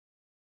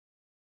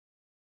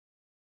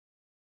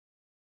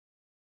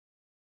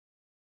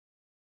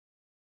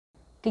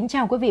Kính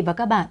chào quý vị và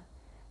các bạn.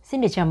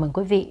 Xin được chào mừng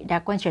quý vị đã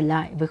quay trở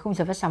lại với khung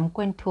giờ phát sóng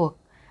quen thuộc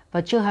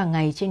vào trưa hàng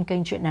ngày trên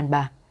kênh Chuyện đàn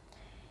bà.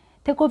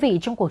 Thưa quý vị,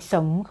 trong cuộc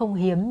sống không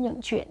hiếm những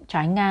chuyện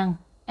trái ngang,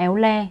 éo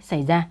le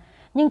xảy ra,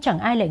 nhưng chẳng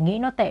ai lại nghĩ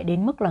nó tệ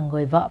đến mức là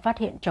người vợ phát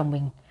hiện chồng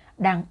mình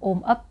đang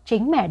ôm ấp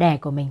chính mẹ đẻ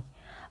của mình.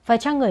 Phải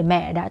chăng người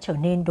mẹ đã trở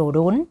nên đồ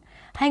đốn,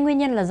 hay nguyên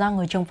nhân là do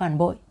người chồng phản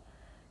bội?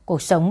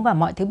 Cuộc sống và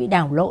mọi thứ bị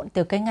đảo lộn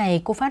từ cái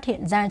ngày cô phát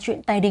hiện ra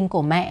chuyện tay đinh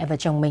của mẹ và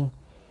chồng mình.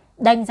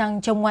 Đành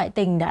rằng chồng ngoại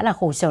tình đã là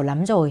khổ sở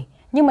lắm rồi,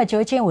 nhưng mà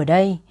chớ trêu ở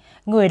đây,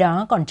 người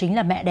đó còn chính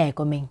là mẹ đẻ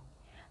của mình.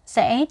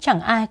 Sẽ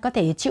chẳng ai có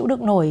thể chịu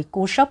đựng nổi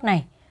cú sốc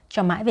này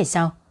cho mãi về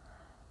sau.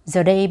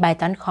 Giờ đây bài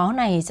toán khó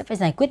này sẽ phải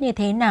giải quyết như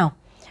thế nào?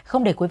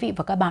 Không để quý vị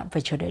và các bạn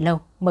phải chờ đợi lâu,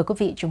 mời quý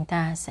vị chúng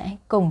ta sẽ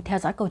cùng theo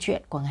dõi câu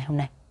chuyện của ngày hôm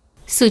nay.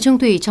 Sự chung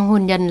thủy trong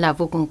hôn nhân là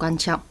vô cùng quan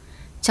trọng.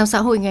 Trong xã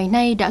hội ngày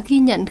nay đã ghi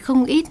nhận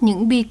không ít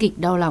những bi kịch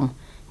đau lòng,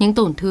 những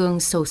tổn thương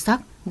sâu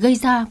sắc gây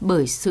ra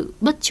bởi sự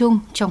bất chung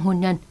trong hôn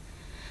nhân.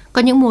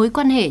 Có những mối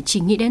quan hệ chỉ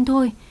nghĩ đến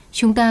thôi,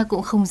 chúng ta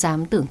cũng không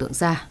dám tưởng tượng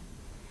ra.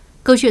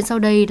 Câu chuyện sau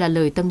đây là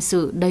lời tâm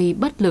sự đầy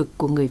bất lực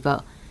của người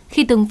vợ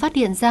khi từng phát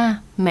hiện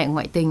ra mẹ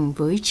ngoại tình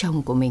với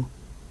chồng của mình.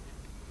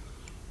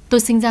 Tôi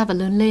sinh ra và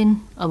lớn lên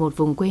ở một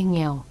vùng quê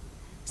nghèo.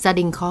 Gia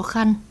đình khó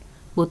khăn,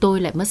 bố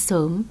tôi lại mất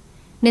sớm,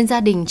 nên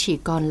gia đình chỉ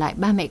còn lại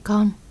ba mẹ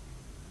con.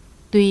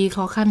 Tuy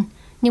khó khăn,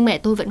 nhưng mẹ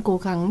tôi vẫn cố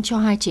gắng cho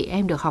hai chị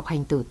em được học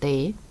hành tử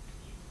tế.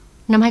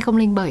 Năm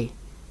 2007,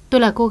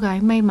 tôi là cô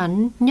gái may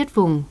mắn nhất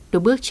vùng được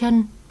bước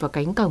chân vào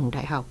cánh cổng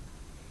đại học.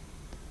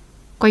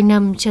 Quanh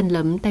năm chân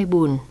lấm tay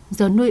bùn,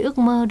 giờ nuôi ước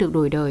mơ được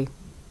đổi đời.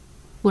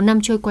 4 năm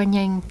trôi qua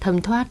nhanh,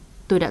 thấm thoát,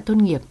 tôi đã tốt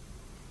nghiệp.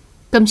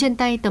 Cầm trên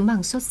tay tấm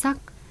bằng xuất sắc,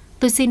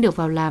 tôi xin được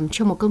vào làm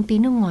cho một công ty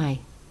nước ngoài.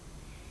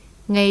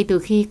 Ngay từ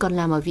khi còn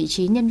làm ở vị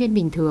trí nhân viên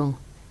bình thường,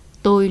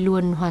 tôi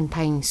luôn hoàn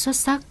thành xuất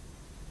sắc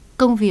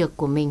công việc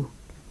của mình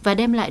và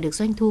đem lại được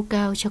doanh thu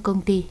cao cho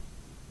công ty.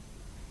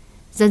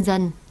 Dần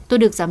dần, tôi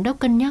được giám đốc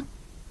cân nhắc,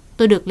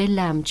 tôi được lên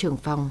làm trưởng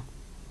phòng.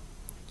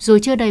 Rồi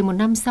chưa đầy 1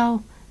 năm sau,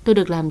 tôi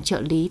được làm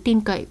trợ lý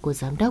tin cậy của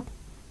giám đốc.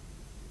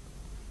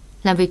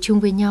 Làm việc chung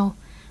với nhau,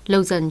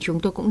 lâu dần chúng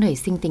tôi cũng nảy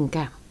sinh tình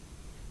cảm.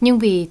 Nhưng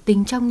vì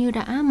tình trong như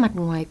đã, mặt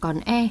ngoài còn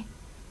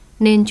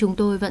nên chúng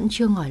tôi vẫn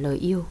chưa ngỏ lời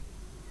yêu.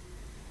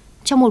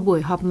 Trong một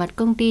buổi họp mặt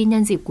công ty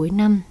nhân dịp cuối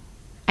năm,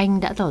 anh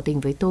đã tỏ tình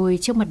với tôi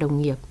trước mặt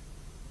đồng nghiệp.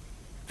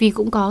 Vì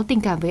cũng có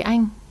tình cảm với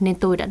anh nên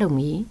tôi đã đồng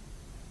ý.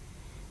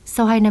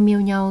 Sau 2 năm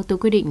yêu nhau, tôi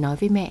quyết định nói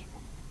với mẹ.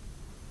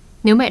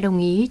 Nếu mẹ đồng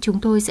ý, chúng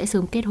tôi sẽ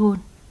sớm kết hôn.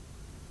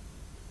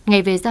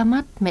 Ngày về ra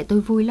mắt, mẹ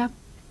tôi vui lắm.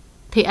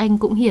 Thấy anh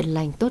cũng hiền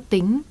lành tốt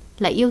tính,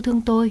 lại yêu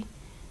thương tôi,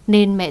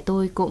 nên mẹ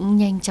tôi cũng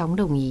nhanh chóng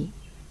đồng ý.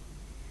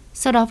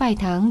 Sau đó vài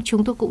tháng,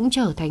 chúng tôi cũng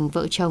trở thành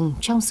vợ chồng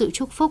trong sự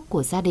chúc phúc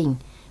của gia đình,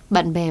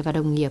 bạn bè và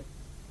đồng nghiệp.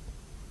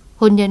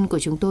 Hôn nhân của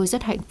chúng tôi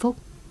rất hạnh phúc.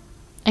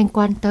 Anh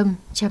quan tâm,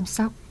 chăm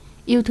sóc,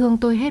 yêu thương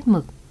tôi hết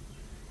mực.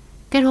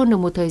 Kết hôn được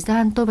một thời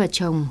gian, tôi và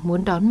chồng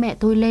muốn đón mẹ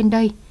tôi lên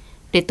đây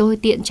để tôi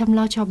tiện chăm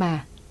lo cho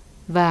bà,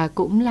 và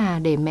cũng là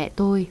để mẹ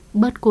tôi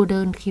bớt cô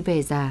đơn khi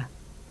về già.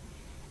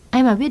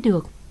 Ai mà biết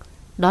được,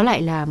 đó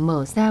lại là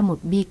mở ra một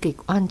bi kịch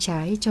oan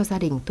trái cho gia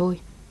đình tôi.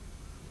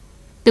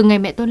 Từ ngày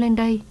mẹ tôi lên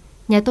đây,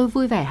 nhà tôi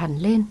vui vẻ hẳn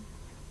lên.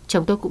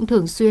 Chồng tôi cũng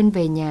thường xuyên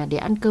về nhà để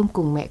ăn cơm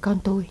cùng mẹ con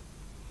tôi.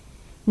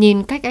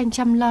 Nhìn cách anh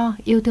chăm lo,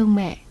 yêu thương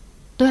mẹ,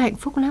 tôi hạnh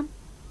phúc lắm.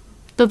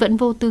 Tôi vẫn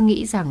vô tư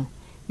nghĩ rằng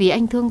vì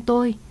anh thương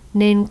tôi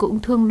nên cũng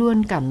thương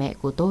luôn cả mẹ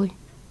của tôi.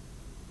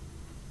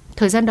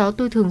 Thời gian đó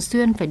tôi thường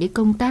xuyên phải đi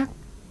công tác,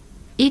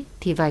 ít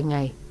thì vài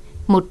ngày,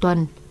 1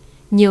 tuần,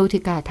 nhiều thì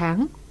cả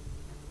tháng.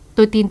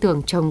 Tôi tin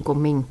tưởng chồng của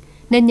mình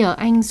nên nhờ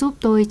anh giúp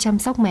tôi chăm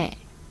sóc mẹ.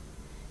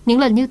 Những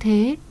lần như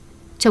thế,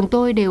 chồng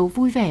tôi đều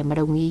vui vẻ mà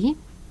đồng ý.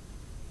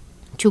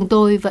 Chúng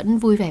tôi vẫn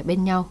vui vẻ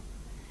bên nhau.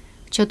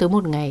 Cho tới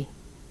một ngày,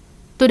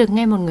 tôi được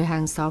nghe một người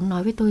hàng xóm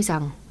nói với tôi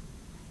rằng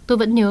tôi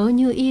vẫn nhớ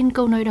như in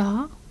câu nói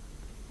đó.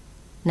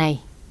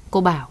 Này,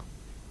 cô Bảo,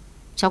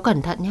 cháu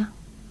cẩn thận nhé.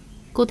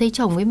 Cô thấy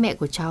chồng với mẹ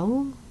của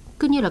cháu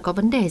cứ như là có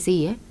vấn đề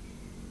gì ấy,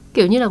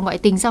 kiểu như là ngoại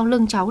tình sau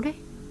lưng cháu đấy.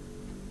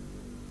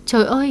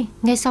 Trời ơi,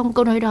 nghe xong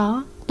câu nói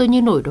đó, tôi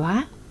như nổi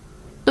đoá.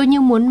 Tôi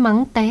như muốn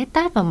mắng té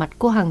tát vào mặt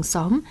cô hàng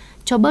xóm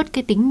cho bớt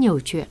cái tính nhiều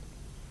chuyện.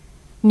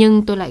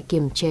 Nhưng tôi lại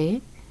kiềm chế,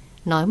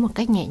 nói một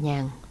cách nhẹ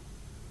nhàng.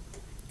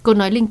 Cô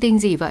nói linh tinh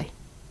gì vậy?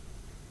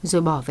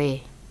 Rồi bỏ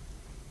về.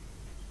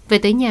 Về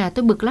tới nhà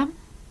tôi bực lắm.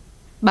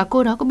 Bà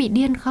cô đó có bị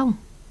điên không?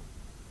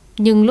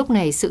 Nhưng lúc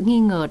này sự nghi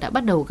ngờ đã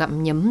bắt đầu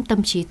gặm nhấm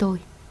tâm trí tôi.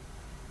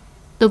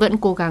 Tôi vẫn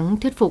cố gắng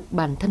thuyết phục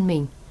bản thân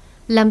mình.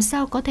 Làm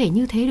sao có thể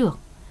như thế được?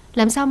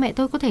 Làm sao mẹ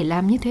tôi có thể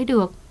làm như thế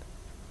được?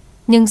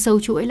 Nhưng sâu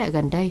chuỗi lại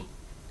gần đây,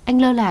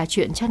 anh lơ là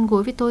chuyện chăn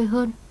gối với tôi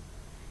hơn.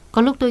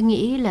 Có lúc tôi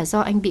nghĩ là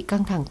do anh bị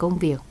căng thẳng công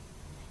việc.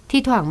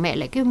 Thi thoảng mẹ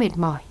lại kêu mệt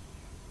mỏi,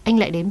 anh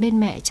lại đến bên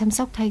mẹ chăm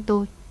sóc thay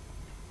tôi.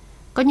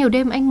 Có nhiều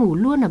đêm anh ngủ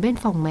luôn ở bên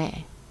phòng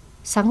mẹ.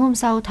 Sáng hôm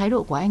sau thái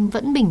độ của anh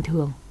vẫn bình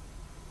thường.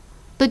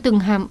 Tôi từng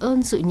hàm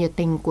ơn sự nhiệt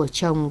tình của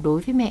chồng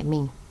đối với mẹ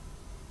mình.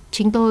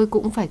 Chính tôi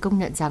cũng phải công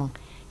nhận rằng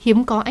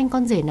hiếm có anh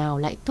con rể nào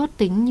lại tốt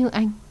tính như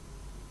anh.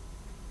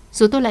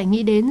 Rồi tôi lại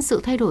nghĩ đến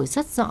sự thay đổi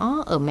rất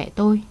rõ ở mẹ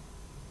tôi.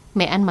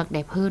 Mẹ ăn mặc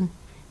đẹp hơn,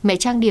 mẹ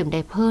trang điểm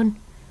đẹp hơn.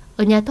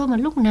 Ở nhà tôi mà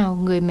lúc nào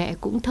người mẹ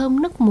cũng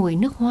thơm nức mùi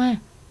nước hoa.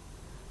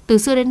 Từ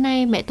xưa đến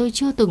nay mẹ tôi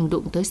chưa từng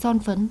đụng tới son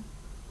phấn.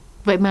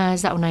 Vậy mà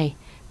dạo này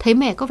thấy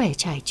mẹ có vẻ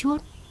trải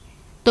chuốt.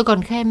 Tôi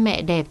còn khen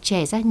mẹ đẹp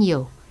trẻ ra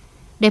nhiều,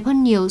 đẹp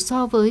hơn nhiều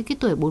so với cái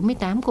tuổi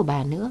 48 của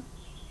bà nữa.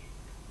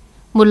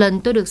 Một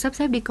lần tôi được sắp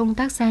xếp đi công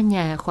tác xa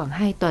nhà khoảng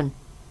 2 tuần.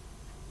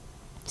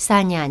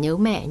 Xa nhà nhớ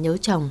mẹ, nhớ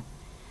chồng,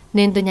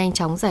 nên tôi nhanh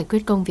chóng giải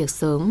quyết công việc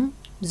sớm,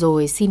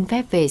 rồi xin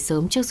phép về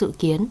sớm trước dự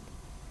kiến.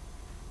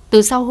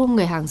 Từ sau hôm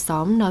người hàng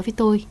xóm nói với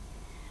tôi,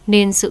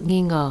 nên sự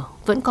nghi ngờ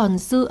vẫn còn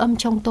dư âm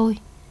trong tôi.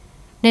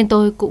 Nên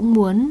tôi cũng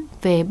muốn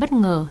về bất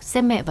ngờ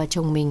xem mẹ và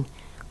chồng mình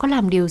có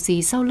làm điều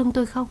gì sau lưng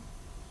tôi không.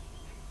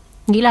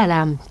 Nghĩ là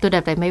làm, tôi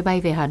đặt vé máy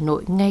bay về Hà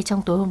Nội ngay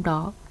trong tối hôm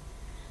đó.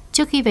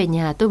 Trước khi về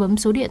nhà tôi bấm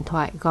số điện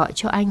thoại gọi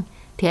cho anh,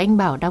 thì anh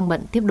bảo đang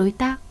bận tiếp đối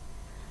tác.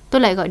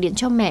 Tôi lại gọi điện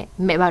cho mẹ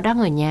bảo đang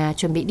ở nhà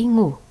chuẩn bị đi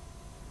ngủ.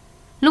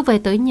 Lúc về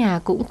tới nhà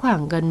cũng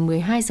khoảng gần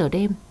 12 giờ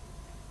đêm.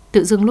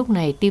 Tự dưng lúc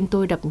này tim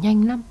tôi đập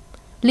nhanh lắm,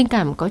 linh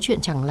cảm có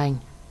chuyện chẳng lành.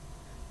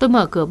 Tôi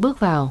mở cửa bước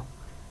vào,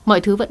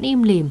 mọi thứ vẫn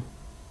im lìm.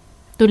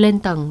 Tôi lên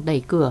tầng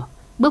đẩy cửa,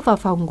 bước vào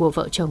phòng của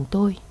vợ chồng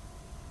tôi.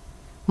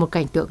 Một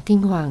cảnh tượng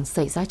kinh hoàng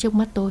xảy ra trước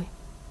mắt tôi.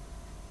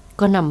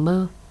 Còn nằm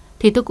mơ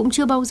thì tôi cũng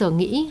chưa bao giờ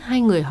nghĩ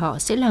hai người họ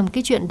sẽ làm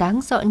cái chuyện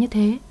đáng sợ như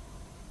thế.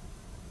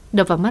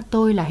 Đập vào mắt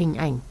tôi là hình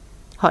ảnh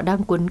họ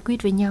đang quấn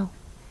quýt với nhau.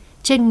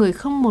 Trên người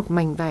không một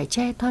mảnh vải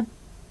che thân.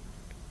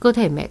 Cơ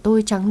thể mẹ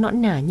tôi trắng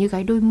nõn nả như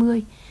gái đôi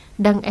mươi,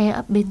 đang e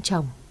ấp bên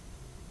chồng.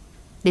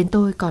 Đến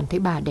tôi còn thấy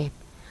bà đẹp,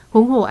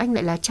 huống hồ anh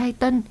lại là trai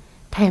tân,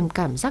 thèm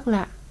cảm giác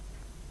lạ.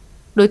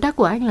 Đối tác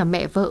của anh là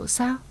mẹ vợ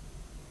sao?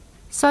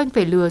 Sao anh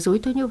phải lừa dối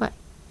tôi như vậy?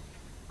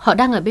 Họ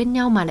đang ở bên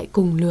nhau mà lại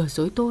cùng lừa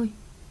dối tôi.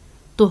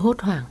 Tôi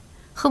hốt hoảng,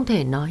 không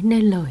thể nói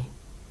nên lời.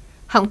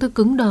 Họng tôi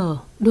cứng đờ,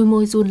 đôi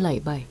môi run lẩy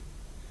bẩy.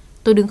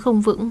 Tôi đứng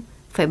không vững,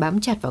 phải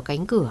bám chặt vào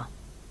cánh cửa.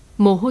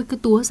 Mồ hôi cứ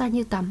túa ra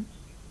như tắm.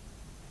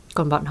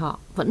 Còn bọn họ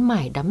vẫn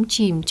mải đắm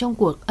chìm trong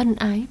cuộc ân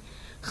ái,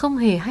 không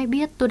hề hay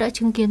biết tôi đã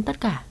chứng kiến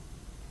tất cả.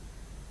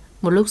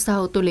 Một lúc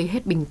sau tôi lấy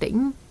hết bình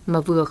tĩnh mà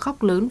vừa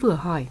khóc lớn vừa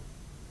hỏi: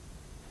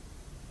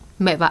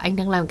 mẹ và anh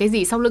đang làm cái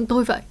gì sau lưng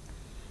tôi vậy?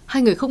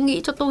 Hai người không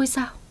nghĩ cho tôi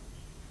sao?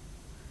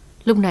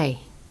 Lúc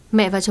này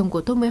mẹ và chồng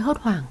của tôi mới hốt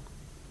hoảng.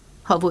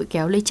 Họ vội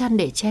kéo lấy chăn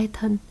để che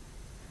thân.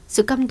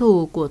 Sự căm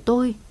thù của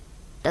tôi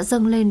đã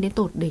dâng lên đến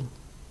tột đỉnh.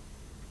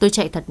 Tôi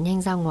chạy thật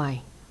nhanh ra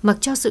ngoài, mặc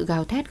cho sự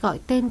gào thét gọi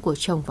tên của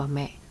chồng và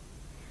mẹ.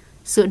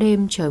 Giữa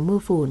đêm trời mưa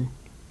phùn,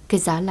 cái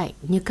giá lạnh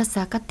như cắt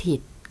da cắt thịt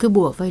cứ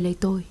bủa vây lấy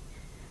tôi.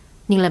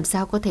 Nhưng làm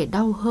sao có thể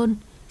đau hơn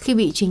khi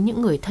bị chính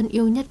những người thân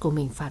yêu nhất của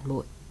mình phản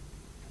bội.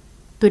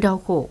 Tôi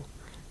đau khổ,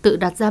 tự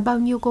đặt ra bao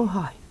nhiêu câu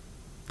hỏi.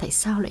 Tại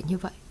sao lại như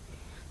vậy?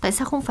 Tại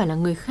sao không phải là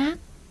người khác?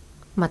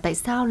 Mà tại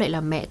sao lại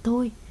là mẹ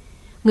tôi,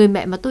 người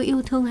mẹ mà tôi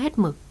yêu thương hết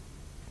mực?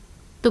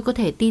 Tôi có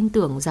thể tin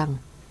tưởng rằng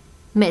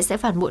mẹ sẽ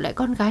phản bội lại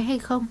con gái hay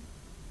không?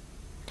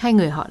 Hai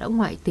người họ đã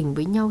ngoại tình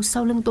với nhau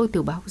sau lưng tôi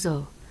từ bao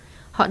giờ?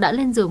 Họ đã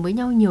lên giường với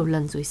nhau nhiều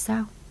lần rồi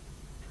sao?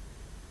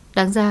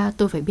 Đáng ra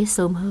tôi phải biết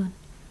sớm hơn.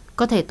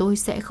 Có thể tôi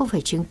sẽ không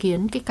phải chứng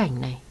kiến cái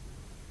cảnh này,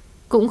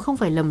 cũng không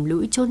phải lầm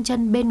lũi chôn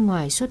chân bên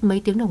ngoài suốt mấy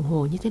tiếng đồng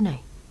hồ như thế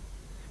này.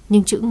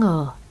 Nhưng chữ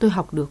ngờ tôi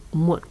học được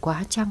muộn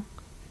quá chăng?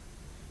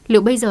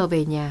 Liệu bây giờ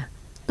về nhà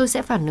tôi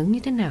sẽ phản ứng như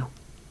thế nào?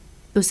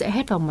 Tôi sẽ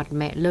hét vào mặt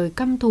mẹ lời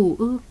căm thù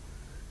ư?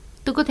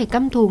 Tôi có thể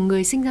căm thù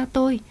người sinh ra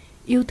tôi,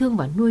 yêu thương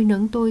và nuôi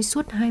nấng tôi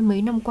suốt 20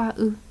 mấy năm qua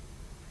ư?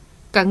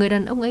 Cả người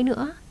đàn ông ấy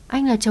nữa,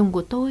 anh là chồng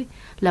của tôi,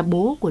 là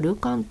bố của đứa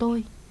con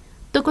tôi.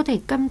 Tôi có thể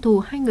căm thù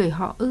hai người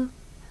họ ư?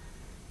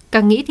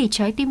 Càng nghĩ thì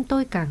trái tim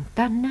tôi càng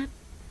tan nát.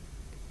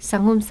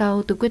 Sáng hôm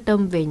sau tôi quyết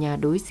tâm về nhà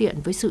đối diện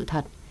với sự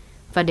thật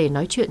và để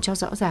nói chuyện cho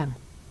rõ ràng.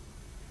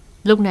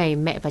 Lúc này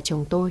mẹ và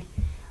chồng tôi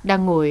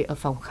đang ngồi ở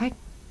phòng khách.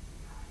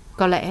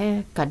 Có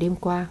lẽ cả đêm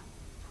qua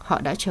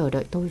họ đã chờ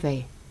đợi tôi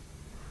về.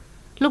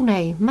 Lúc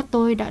này mắt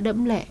tôi đã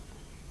đẫm lệ.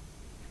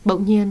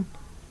 Bỗng nhiên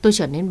tôi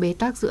trở nên bế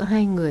tắc giữa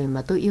hai người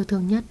mà tôi yêu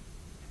thương nhất,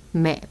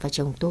 mẹ và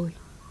chồng tôi.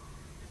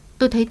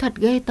 Tôi thấy thật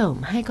ghê tởm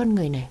hai con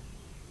người này.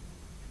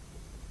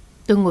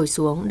 Tôi ngồi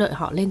xuống đợi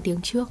họ lên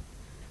tiếng trước.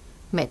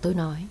 Mẹ tôi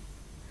nói: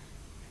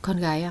 con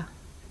gái à,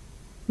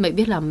 mẹ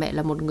biết là mẹ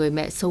là một người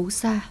mẹ xấu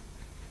xa.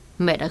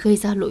 Mẹ đã gây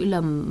ra lỗi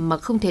lầm mà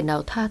không thể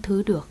nào tha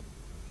thứ được.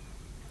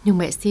 Nhưng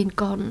mẹ xin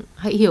con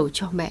hãy hiểu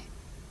cho mẹ.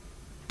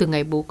 Từ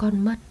ngày bố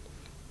con mất,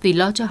 vì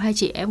lo cho hai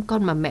chị em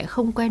con mà mẹ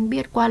không quen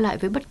biết qua lại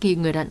với bất kỳ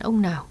người đàn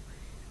ông nào.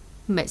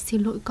 Mẹ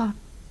xin lỗi con.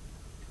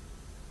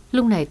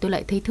 Lúc này tôi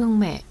lại thấy thương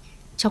mẹ.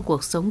 Trong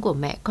cuộc sống của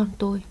mẹ con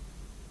tôi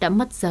đã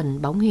mất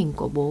dần bóng hình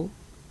của bố.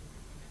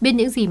 Biết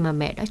những gì mà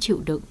mẹ đã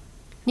chịu đựng,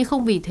 nhưng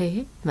không vì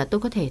thế mà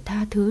tôi có thể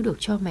tha thứ được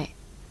cho mẹ.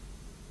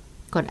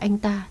 Còn anh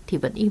ta thì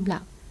vẫn im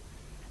lặng.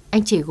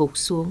 Anh chỉ gục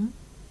xuống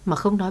mà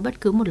không nói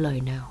bất cứ một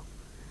lời nào.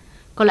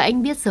 Có lẽ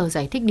anh biết giờ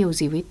giải thích điều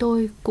gì với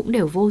tôi cũng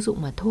đều vô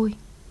dụng mà thôi.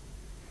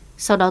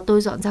 Sau đó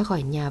tôi dọn ra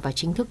khỏi nhà và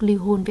chính thức ly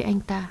hôn với anh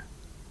ta.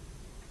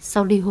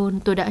 Sau ly hôn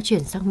tôi đã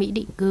chuyển sang Mỹ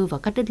định cư và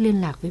cắt đứt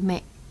liên lạc với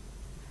mẹ.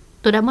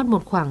 Tôi đã mất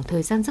một khoảng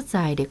thời gian rất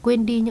dài để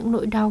quên đi những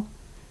nỗi đau.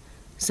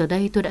 Giờ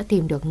đây tôi đã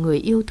tìm được người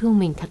yêu thương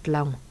mình thật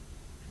lòng.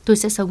 Tôi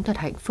sẽ sống thật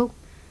hạnh phúc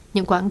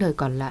những quãng đời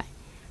còn lại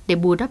để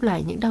bù đắp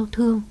lại những đau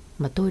thương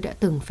mà tôi đã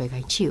từng phải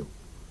gánh chịu.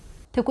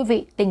 Thưa quý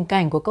vị, tình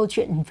cảnh của câu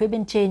chuyện phía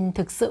bên trên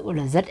thực sự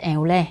là rất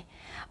éo le.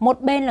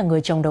 Một bên là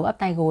người chồng đầu ấp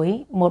tay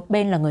gối, một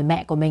bên là người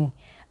mẹ của mình.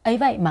 Ấy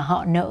vậy mà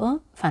họ nỡ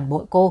phản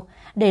bội cô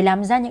để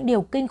làm ra những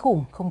điều kinh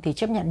khủng không thể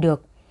chấp nhận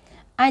được.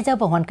 Ai rơi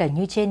vào hoàn cảnh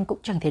như trên cũng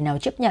chẳng thể nào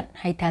chấp nhận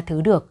hay tha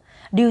thứ được.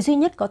 Điều duy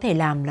nhất có thể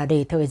làm là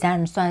để thời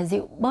gian xoa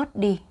dịu bớt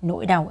đi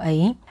nỗi đau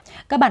ấy.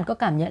 Các bạn có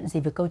cảm nhận gì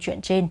về câu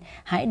chuyện trên?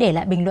 Hãy để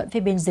lại bình luận phía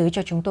bên dưới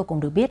cho chúng tôi cùng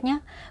được biết nhé.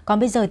 Còn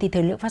bây giờ thì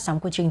thời lượng phát sóng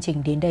của chương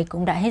trình đến đây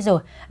cũng đã hết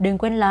rồi. Đừng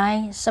quên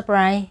like,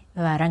 subscribe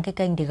và đăng ký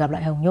kênh để gặp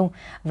lại Hồng Nhung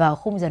vào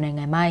khung giờ này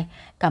ngày mai.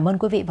 Cảm ơn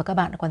quý vị và các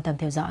bạn đã quan tâm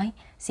theo dõi.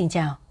 Xin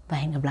chào và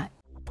hẹn gặp lại.